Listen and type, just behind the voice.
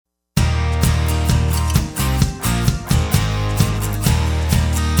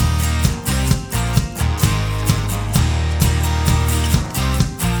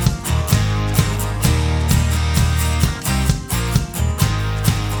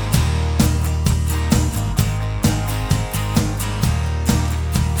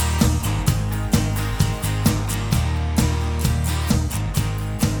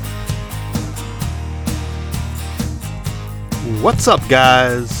What's up,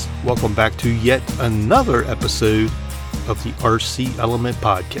 guys? Welcome back to yet another episode of the RC Element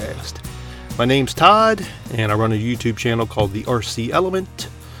Podcast. My name's Todd, and I run a YouTube channel called the RC Element.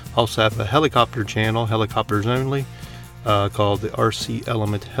 Also have a helicopter channel, helicopters only, called the RC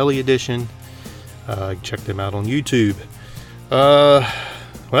Element Heli Edition. Check them out on YouTube.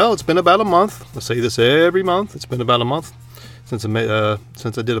 Well, it's been about a month. I say this every month. It's been about a month since I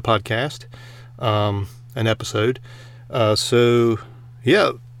did a podcast, an episode. So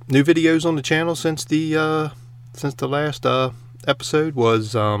yeah, new videos on the channel since the last episode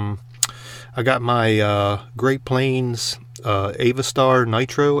was I got my Great Plains Avistar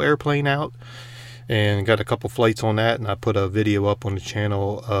Nitro airplane out and got a couple flights on that, and I put a video up on the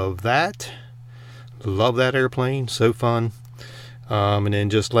channel of that. Love that airplane, so fun. And then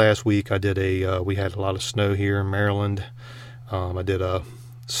just last week I did we had a lot of snow here in Maryland. I did a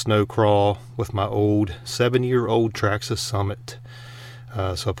snow crawl with my old 7-year-old Traxxas Summit.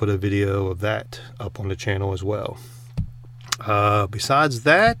 So I put a video of that up on the channel as well. Besides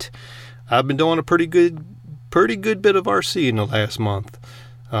that, I've been doing a pretty good bit of RC in the last month.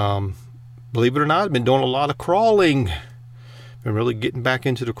 Believe it or not, I've been doing a lot of crawling. Been really getting back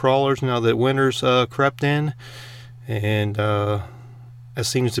into the crawlers now that winter's crept in, and that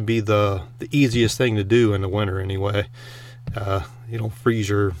seems to be the easiest thing to do in the winter anyway. You don't freeze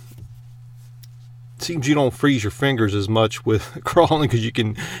your fingers as much with crawling, because you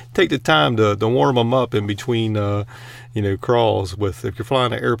can take the time to warm them up in between crawls. If you're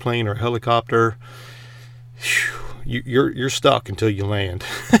flying an airplane or a helicopter, you're stuck until you land.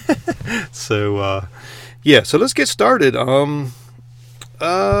 So so let's get started. Why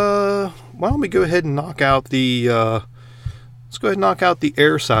don't we go ahead and knock out the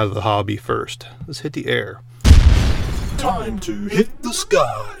air side of the hobby first. Let's hit the air. Time to hit the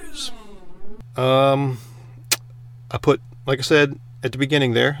skies. I put, like I said at the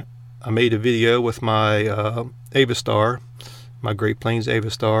beginning there, I made a video with my Avistar, my Great Plains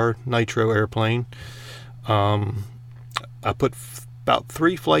Avistar Nitro airplane. I put about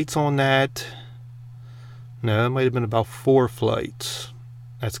 3 flights on that. No, it might have been about 4 flights.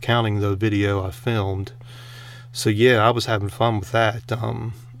 That's counting the video I filmed. So yeah, I was having fun with that.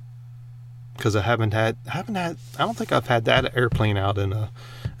 Because I don't think I've had that airplane out in a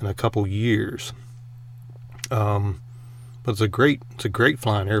couple years. But it's a great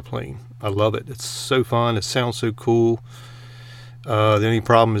flying airplane. I love it. It's so fun. It sounds so cool. The only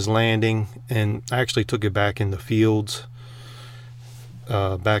problem is landing, and I actually took it back in the fields.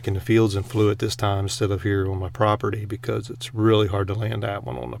 And flew it this time instead of here on my property, because it's really hard to land that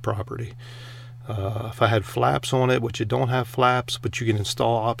one on the property. If I had flaps on it, which you don't have flaps, but you can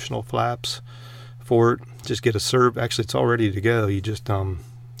install optional flaps for it, just get a servo. Actually, it's all ready to go. You just got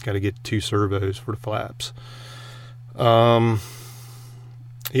to get 2 servos for the flaps.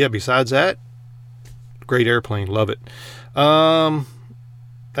 Besides that, great airplane. Love it.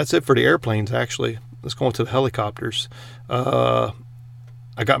 That's it for the airplanes, actually. Let's go into the helicopters. I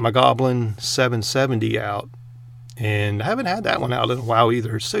got my Goblin 770 out, and I haven't had that one out in a while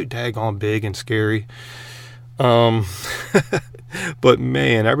either. It's so daggone big and scary. But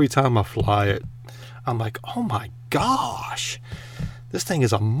man, every time I fly it, I'm like, oh my gosh, this thing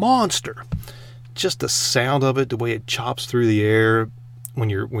is a monster. Just the sound of it, the way it chops through the air when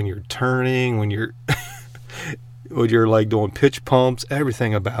you're turning, when you're when you're like doing pitch pumps,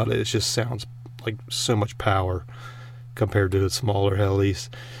 everything about it just sounds like so much power compared to the smaller helis.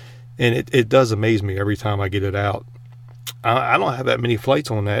 And it does amaze me every time I get it out. I don't have that many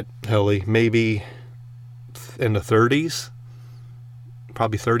flights on that heli, maybe in the 30s,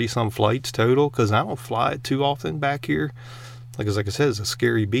 probably 30 some flights total, because I don't fly it too often back here. Like I said, it's a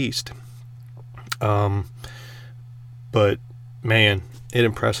scary beast. But man, it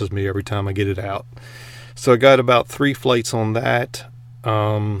impresses me every time I get it out. So I got about 3 flights on that.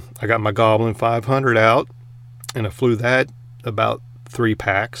 I got my Goblin 500 out, and I flew that about 3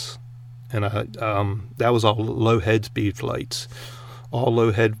 packs, and that was all low head speed flights. All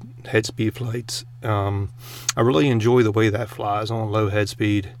low head speed flights. I really enjoy the way that flies on low head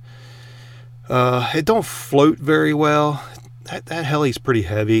speed. It don't float very well. That heli's pretty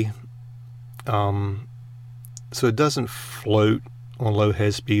heavy. So it doesn't float on low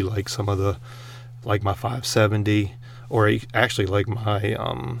head speed like like my 570, or actually like my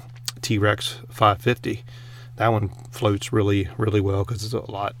T-Rex 550. That one floats really, really well because it's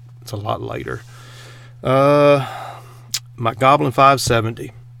a lot lighter. My Goblin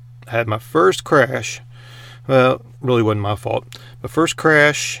 570 had my first crash. Well, really wasn't my fault. My first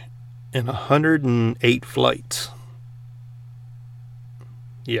crash in 108 flights.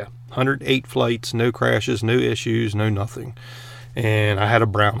 Yeah, 108 flights, no crashes, no issues, no nothing. and I had a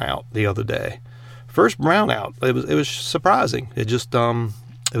brownout the other day. First brownout, it was surprising. It just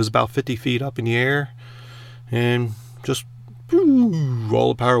it was about 50 feet up in the air, and just all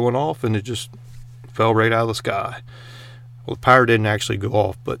the power went off, and it just fell right out of the sky. Well, the power didn't actually go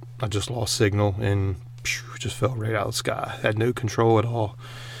off, but I just lost signal and just fell right out of the sky. Had no control at all.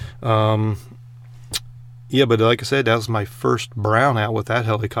 Yeah, but like I said, that was my first brownout with that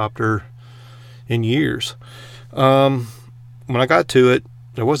helicopter in years. When I got to it,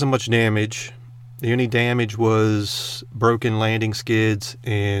 there wasn't much damage. The only damage was broken landing skids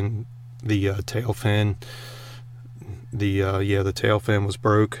and the tail fin. The tail fin was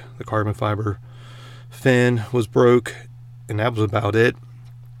broke. The carbon fiber fin was broke, and that was about it.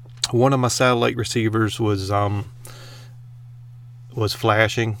 One of my satellite receivers was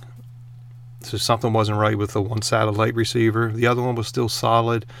flashing, so something wasn't right with the one satellite receiver. The other one was still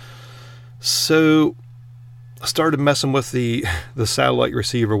solid. So I started messing with the satellite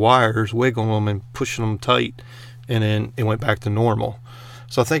receiver wires, wiggling them and pushing them tight, and then it went back to normal.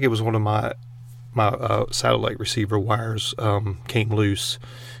 So I think it was one of my satellite receiver wires came loose,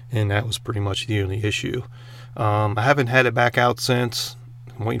 and that was pretty much the only issue. I haven't had it back out since.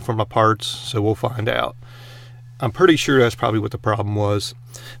 I'm waiting for my parts, so we'll find out. I'm pretty sure that's probably what the problem was.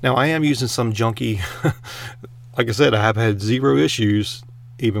 Now, I am using some junky, like I said, I have had zero issues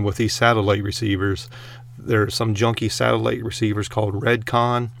even with these satellite receivers. There are some junky satellite receivers called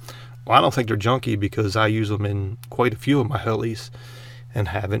Redcat. Well, I don't think they're junky because I use them in quite a few of my helis, and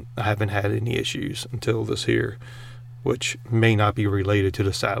I haven't had any issues until this here, which may not be related to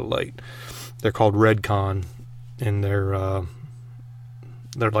the satellite. They're called Redcat, and they're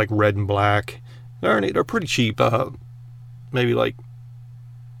like red and black. They're pretty cheap. Maybe like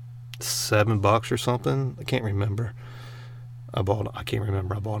 $7 or something. I can't remember. I can't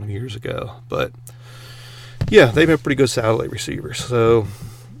remember. I bought them years ago, but yeah, they've been pretty good satellite receivers. So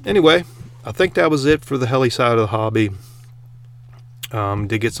anyway, I think that was it for the heli side of the hobby.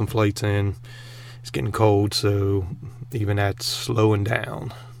 Did get some flights in. It's getting cold, so even that's slowing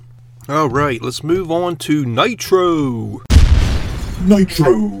down. All right, let's move on to Nitro.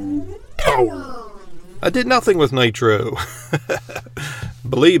 Nitro power. I did nothing with Nitro.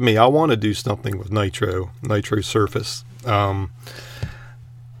 Believe me, I want to do something with Nitro surface. I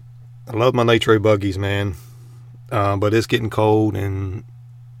love my Nitro buggies, man. But it's getting cold, and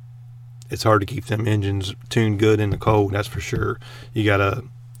it's hard to keep them engines tuned good in the cold, that's for sure. You gotta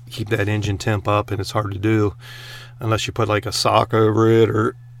keep that engine temp up, and it's hard to do unless you put like a sock over it,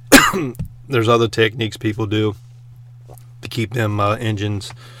 or there's other techniques people do to keep them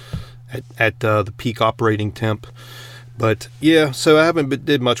engines at the peak operating temp. But yeah, so I haven't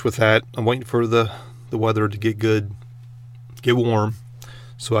did much with that. I'm waiting for the weather to get warm,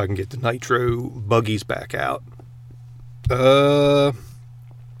 so I can get the Nitro buggies back out.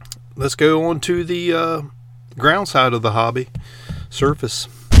 Let's go on to the ground side of the hobby, surface.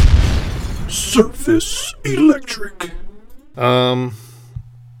 Surface electric.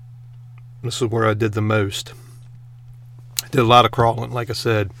 This is where I did the most. I did a lot of crawling, like I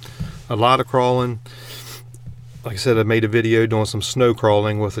said. A lot of crawling. Like I said, I made a video doing some snow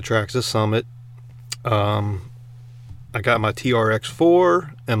crawling with the Traxxas Summit. I got my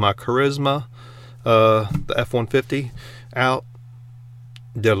TRX4 and my Charisma, the F-150, out.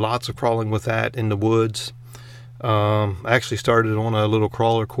 Did lots of crawling with that in the woods. I actually started on a little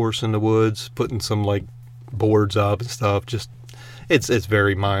crawler course in the woods, putting some like boards up and stuff. Just it's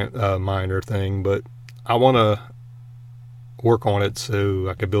very minor thing, but I want to work on it so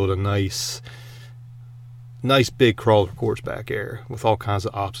I could build a nice big crawler course back there with all kinds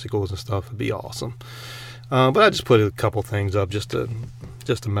of obstacles and stuff. It'd be awesome. But I just put a couple things up just to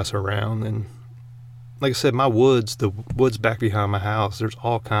mess around. And like I said, the woods back behind my house, there's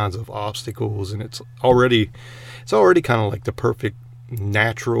all kinds of obstacles, and it's already kind of like the perfect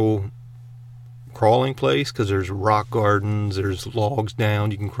natural crawling place, because there's rock gardens, there's logs down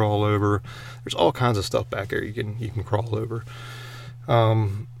you can crawl over, there's all kinds of stuff back there you can crawl over.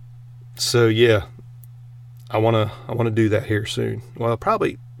 So yeah, I want to do that here soon. Well,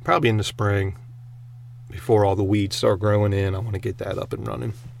 probably in the spring, before all the weeds start growing in. I want to get that up and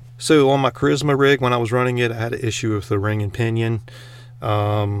running. So on my Charisma rig, when I was running it, I had an issue with the ring and pinion.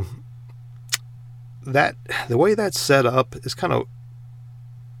 The way that's set up is kind of,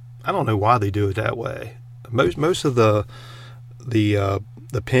 I don't know why they do it that way. Most of the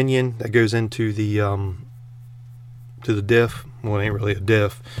pinion that goes into the diff, well, it ain't really a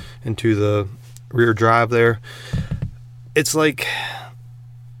diff, into the rear drive there, it's like,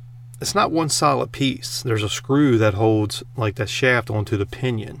 it's not one solid piece. There's a screw that holds like that shaft onto the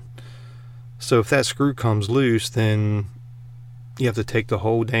pinion. So if that screw comes loose, then you have to take the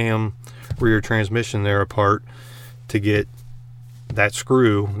whole damn rear transmission there apart to get that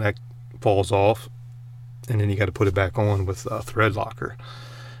screw that falls off, and then you got to put it back on with a thread locker.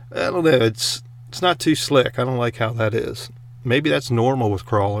 I don't know, it's not too slick. I don't like how that is. Maybe that's normal with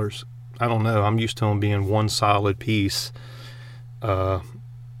crawlers. I don't know. I'm used to them being one solid piece on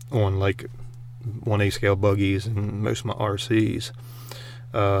like 1/8 scale buggies and most of my RCs.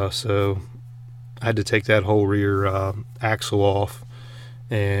 So I had to take that whole rear axle off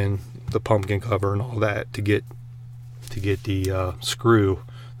and the pumpkin cover and all that to get the screw.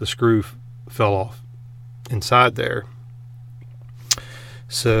 The screw fell off inside there.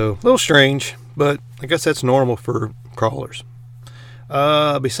 So a little strange, but I guess that's normal for crawlers.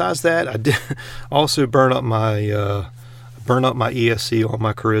 Besides that, I did also burn up my ESC on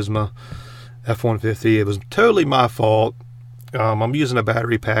my Charisma F-150. It was totally my fault. I'm using a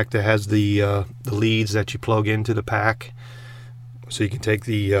battery pack that has the leads that you plug into the pack, so you can take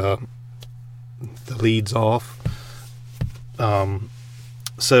the leads off.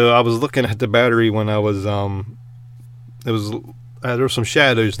 So I was looking at the battery when I was there were some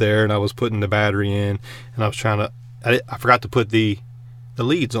shadows there, and I was putting the battery in, and I was trying to. I forgot to put the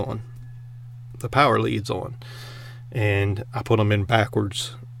leads on, the power leads on, and I put them in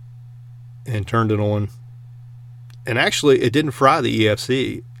backwards and turned it on. And actually, it didn't fry the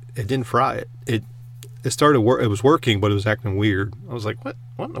EFC. It didn't fry it. It started work. It was working, but it was acting weird. I was like, "What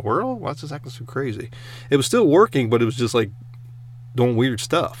in the world? Why's this acting so crazy?" It was still working, but it was just like doing weird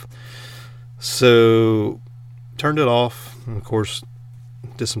stuff. So turned it off, and of course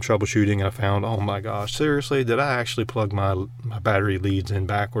did some troubleshooting, and I found, oh my gosh, seriously, did I actually plug my battery leads in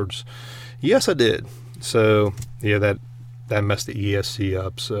backwards? Yes, I did. So yeah, that messed the ESC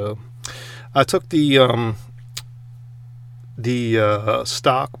up. So I took the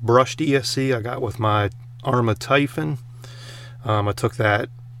stock brushed ESC I got with my Arma Typhon. I took that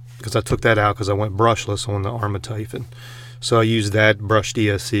out because I went brushless on the Arma Typhon. So I use that brushed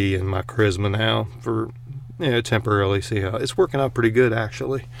ESC in my Charisma now for, temporarily. See how it's working out pretty good,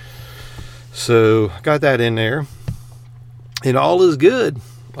 actually. So got that in there, and all is good.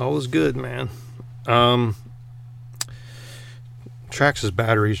 All is good, man. Traxxas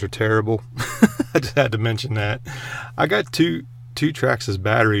batteries are terrible. I just had to mention that. I got two Traxxas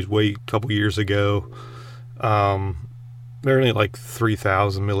batteries a couple years ago. They're only like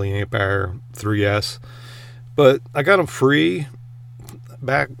 3,000 milliamp hour 3S. But I got them free.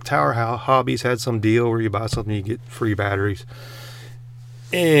 Back Tower Hobbies had some deal where you buy something, you get free batteries.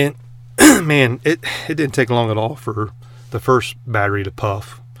 And man, it didn't take long at all for the first battery to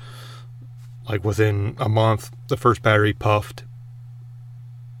puff. Like within a month, the first battery puffed.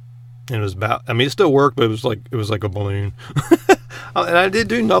 And it was it still worked, but it was like a balloon. And I did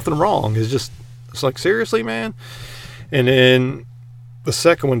do nothing wrong. It's like, seriously, man. And then the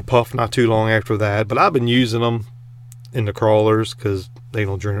second one puffed not too long after that, but I've been using them in the crawlers because they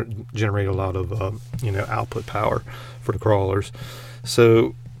don't generate a lot of output power for the crawlers.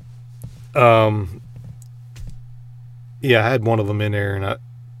 So I had one of them in there, and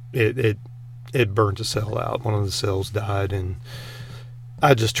it burnt the cell out. One of the cells died, and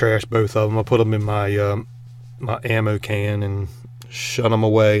I just trashed both of them. I put them in my my ammo can and shut them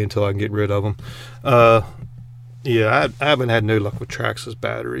away until I can get rid of them. I haven't had no luck with Traxxas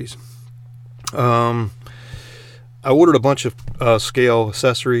batteries. I ordered a bunch of scale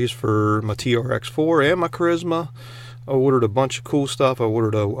accessories for my TRX4 and my Charisma. I ordered a bunch of cool stuff. I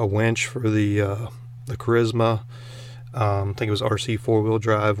ordered a winch for the Charisma. I think it was RC 4-wheel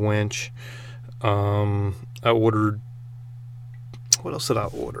drive winch. I ordered... What else did I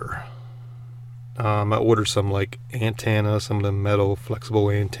order? I ordered some like antennas, some of the metal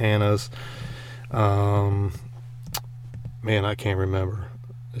flexible antennas. Man, I can't remember.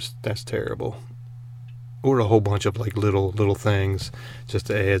 That's terrible. Ordered a whole bunch of like little things just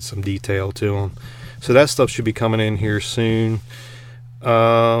to add some detail to them. So that stuff should be coming in here soon.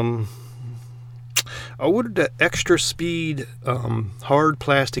 I ordered the extra speed hard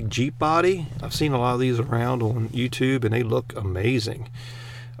plastic Jeep body. I've seen a lot of these around on YouTube, and they look amazing.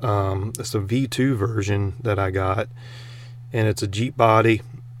 It's a V2 version that I got, and it's a Jeep body,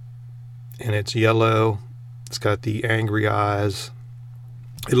 and it's yellow. It's got the angry eyes.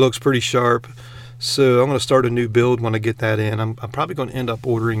 It looks pretty sharp. So I'm going to start a new build when I get that in. I'm probably going to end up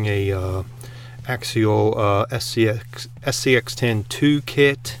ordering a Axial SCX10 2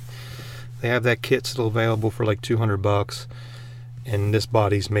 kit. They have that kit still available for like $200, and this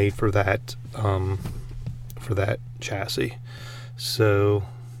body's made for that chassis. So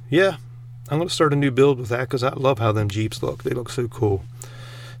yeah, I'm going to start a new build with that because I love how them Jeeps look. They look so cool.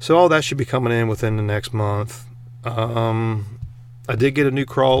 So all that should be coming in within the next month. I did get a new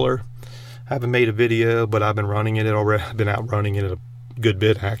crawler. Haven't made a video, but I've been running it already. I've been out running it a good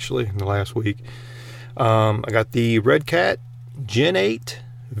bit actually in the last week. I got the Redcat Gen8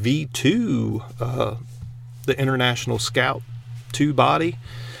 V2, the International Scout 2 body,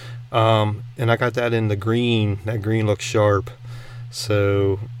 and I got that in the green. That green looks sharp.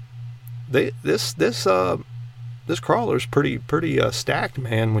 So this crawler is pretty stacked,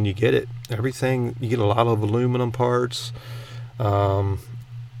 man. When you get it, everything, you get a lot of aluminum parts.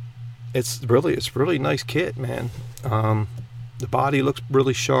 It's really nice kit, man. The body looks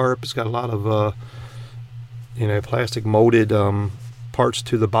really sharp. It's got a lot of plastic molded parts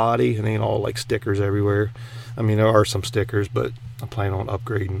to the body. It ain't all like stickers everywhere. I mean, there are some stickers, but I'm planning on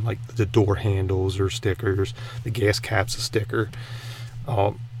upgrading, like the door handles or stickers, the gas cap's a sticker,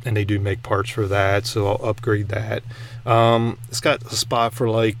 and they do make parts for that, so I'll upgrade that. It's got a spot for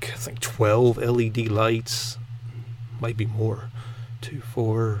like, I think 12 LED lights, might be more, 2,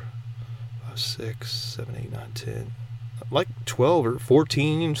 4, 5, 6, 7, 8, 9, 10, like 12 or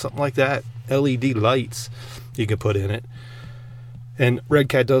 14, something like that, LED lights you can put in it. And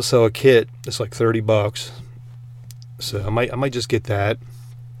Redcat does sell a kit. It's like $30, so I might just get that.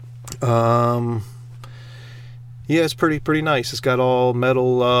 Yeah, it's pretty nice. It's got all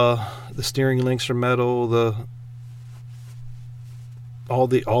metal. The steering links are metal. All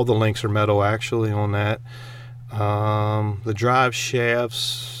the links are metal actually on that. The drive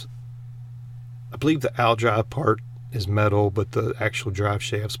shafts, I believe the out drive part is metal, but the actual drive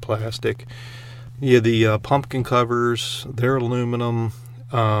shaft's plastic. Yeah, the pumpkin covers, they're aluminum.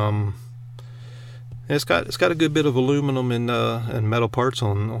 It's got a good bit of aluminum and metal parts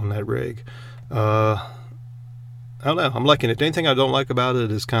on that rig. I don't know, I'm liking it. The only thing I don't like about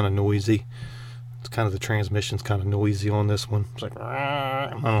it is kind of noisy. It's kind of, the transmission's kind of noisy on this one. It's like, I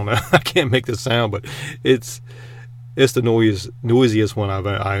don't know, I can't make the sound, but it's the noisiest one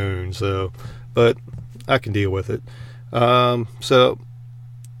I own. So, but I can deal with it. So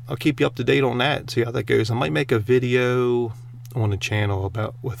I'll keep you up to date on that, see how that goes. I might make a video on the channel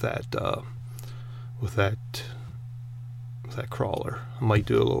about with that crawler. I might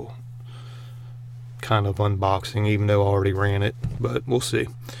do a little kind of unboxing, even though I already ran it, but we'll see.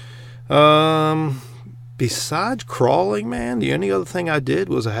 Besides crawling, man, the only other thing I did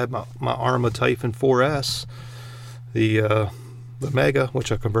was I had my Arma Typhon 4S, the Mega,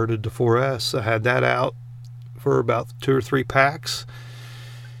 which I converted to 4S. I had that out for about 2 or 3 packs,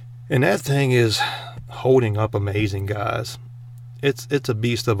 and that thing is holding up amazing, guys. It's a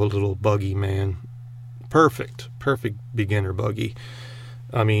beast of a little buggy, man. Perfect beginner buggy.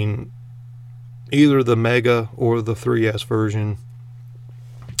 I mean, either the Mega or the 3S version.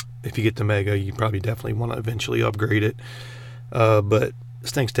 If you get the Mega, you probably definitely want to eventually upgrade it. But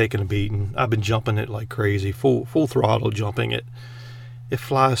this thing's taking a beating. I've been jumping it like crazy, full throttle jumping it. It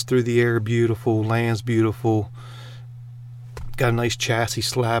flies through the air beautiful, lands beautiful. Got a nice chassis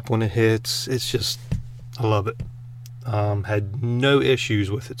slap when it hits. It's just, I love it. Had no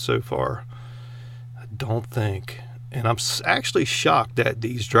issues with it so far, I don't think. And I'm actually shocked that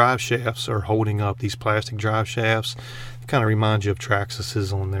these drive shafts are holding up. These plastic drive shafts, it kind of reminds you of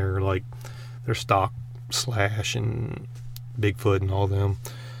Traxxas's on there, like their stock Slash and Bigfoot and all them.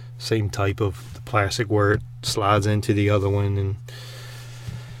 Same type of the plastic where it slides into the other one. And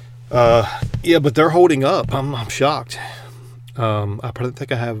yeah, but they're holding up. I'm shocked. I probably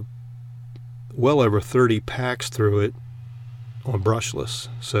think I have well over 30 packs through it on brushless,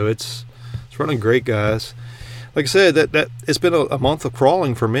 so it's running great, guys. Like I said, that it's been a month of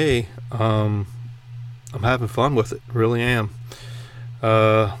crawling for me. I'm having fun with it, really am.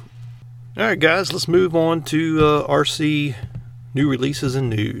 All right, guys, let's move on to RC new releases and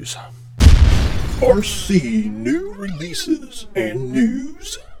news. RC new releases and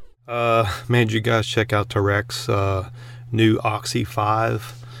news. Man, did you guys check out Tarek's new Oxy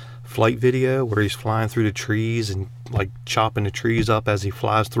 5 flight video where he's flying through the trees and like chopping the trees up as he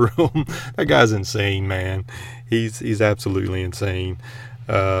flies through them? That guy's insane, man. He's absolutely insane.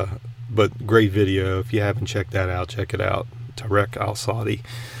 But great video. If you haven't checked that out, check it out. Tarek Al Saudi.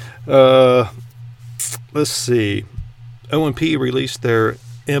 Let's see. O&P released their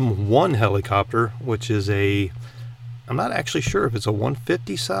M1 helicopter, which is I'm not actually sure if it's a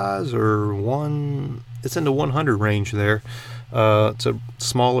 150 size or it's in the 100 range there. It's a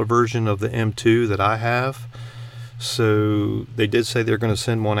smaller version of the M2 that I have. So they did say they're going to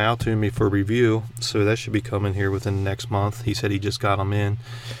send one out to me for review. So that should be coming here within the next month. He said he just got them in.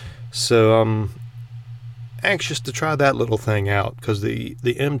 So I'm anxious to try that little thing out, because the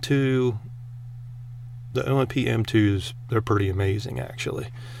M2, the O&P M2s, they're pretty amazing actually.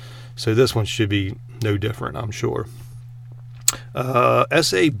 So this one should be no different, I'm sure.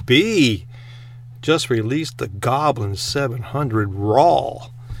 SAB just released the Goblin 700 Raw.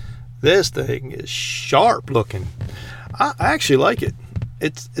 This thing is sharp looking. I actually like it.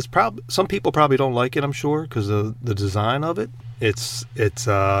 It's probably, some people probably don't like it, I'm sure, because of the design of it. It's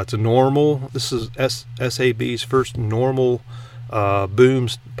a normal. This is SAB's first normal pod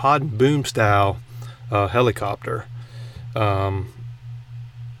and boom style helicopter.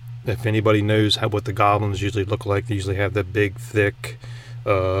 If anybody knows what the Goblins usually look like, they usually have that big, thick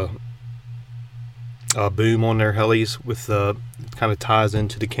boom on their helis with kind of ties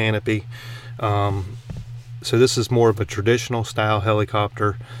into the canopy. So this is more of a traditional style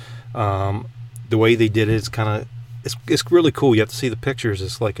helicopter. The way they did it is kind of, it's really cool. You have to see the pictures.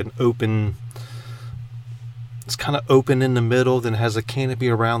 It's like an open, it's kind of open in the middle, then has a canopy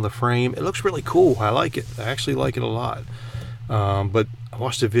around the frame. It looks really cool. I like it. I actually like it a lot. But I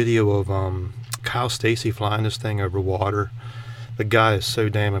watched a video of Kyle Stacy flying this thing over water. The guy is so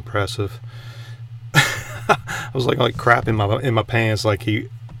damn impressive. I was like crap in my pants. Like he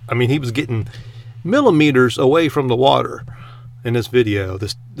was getting millimeters away from the water in this video,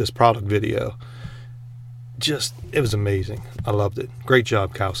 this product video. Just, it was amazing. I loved it. Great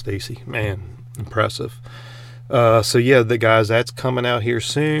job, Kyle Stacy. Man, impressive. So yeah, the guys, that's coming out here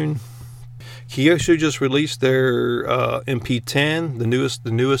soon. Kyosho just released their MP10,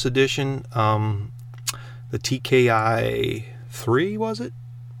 the newest edition, the TKI 3, was it?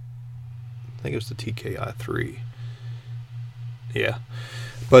 I think it was the TKI 3. Yeah,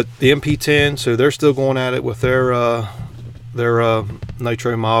 but the MP10. So they're still going at it with their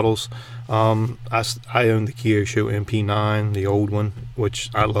nitro models. I own the Kyosho MP9, the old one, which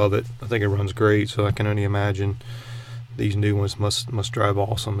I love it. I think it runs great. So I can only imagine these new ones must drive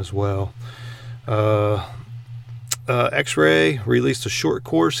awesome as well. X-Ray released a short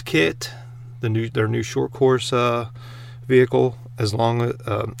course kit, their new short course vehicle, as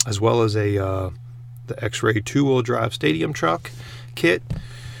well as the X-Ray 2-wheel drive stadium truck kit.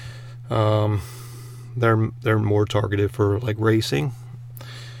 They're more targeted for like racing.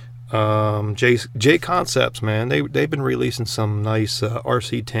 J Concepts, man, they've been releasing some nice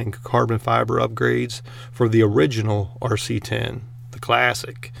RC10 carbon fiber upgrades for the original RC10, the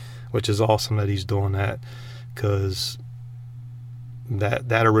classic, which is awesome that he's doing that, because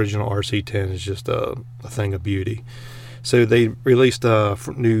that original RC10 is just a thing of beauty. So they released a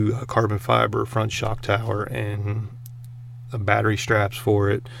new carbon fiber front shock tower and battery straps for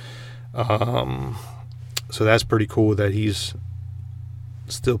it. So that's pretty cool that he's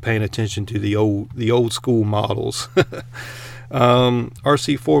still paying attention to the old school models.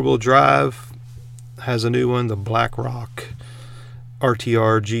 RC 4-wheel drive has a new one, the Black Rock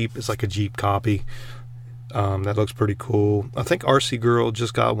RTR Jeep. It's like a Jeep copy. That looks pretty cool. I think RC Girl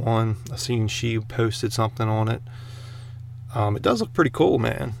just got one. I seen she posted something on it. It does look pretty cool,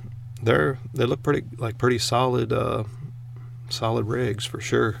 man. They look pretty solid rigs for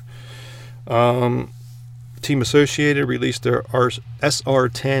sure. Team Associated released their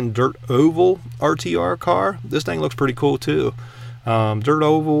SR10 Dirt Oval RTR car. This thing looks pretty cool too. Dirt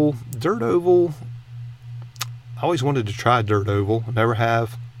Oval. I always wanted to try Dirt Oval. I never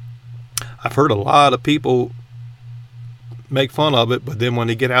have. I've heard a lot of people make fun of it, but then when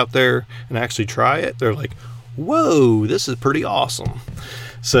they get out there and actually try it, they're like, whoa, this is pretty awesome.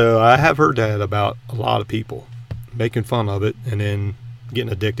 So I have heard that about a lot of people making fun of it and then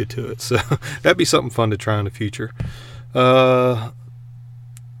getting addicted to it. So that'd be something fun to try in the future. The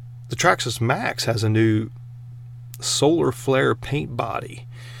Traxxas Max has a new solar flare paint body.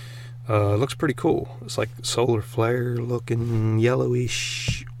 It looks pretty cool. It's like solar flare looking,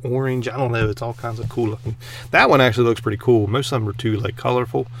 yellowish, orange. I don't know. It's all kinds of cool looking. That one actually looks pretty cool. Most of them are too like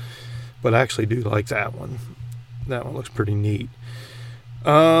colorful, but I actually do like that one. That one looks pretty neat.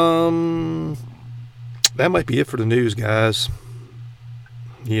 That might be it for the news, guys.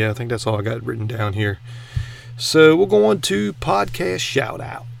 Yeah, I think that's all I got written down here. So we'll go on to podcast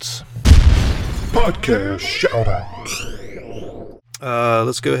shout-outs. Podcast shout-outs.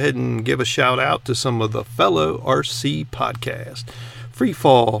 Let's go ahead and give a shout-out to some of the fellow RC podcasts.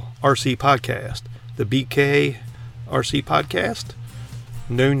 Freefall RC Podcast, the BK RC Podcast,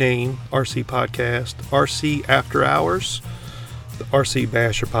 No Name RC Podcast, RC After Hours, the RC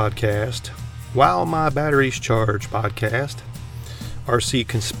Basher Podcast, While My Batteries Charge Podcast, RC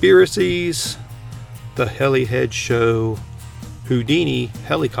Conspiracies, the Helihead Show, Houdini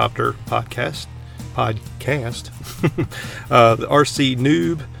Helicopter Podcast, the RC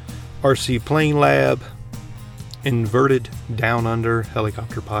Noob, RC Plane Lab, Inverted Down Under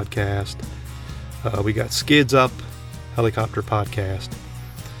Helicopter Podcast. We got Skids Up Helicopter Podcast.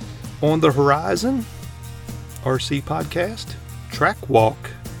 On the Horizon RC Podcast. Track Walk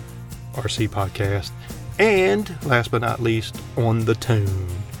RC podcast, and last but not least, On the Tune.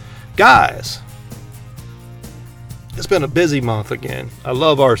 Guys, it's been a busy month again. I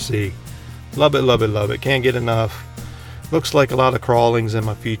love RC. Love it, love it, love it. Can't get enough. Looks like a lot of crawlings in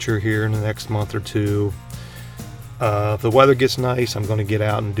my future here in the next month or two. If the weather gets nice, I'm going to get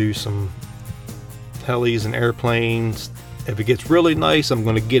out and do some helis and airplanes. If it gets really nice, I'm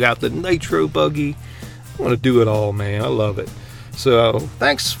going to get out the nitro buggy. I want to do it all, man. I love it. So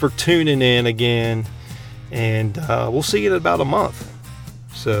thanks for tuning in again, and we'll see you in about a month.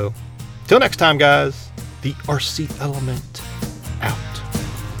 So till next time, guys, the RC Element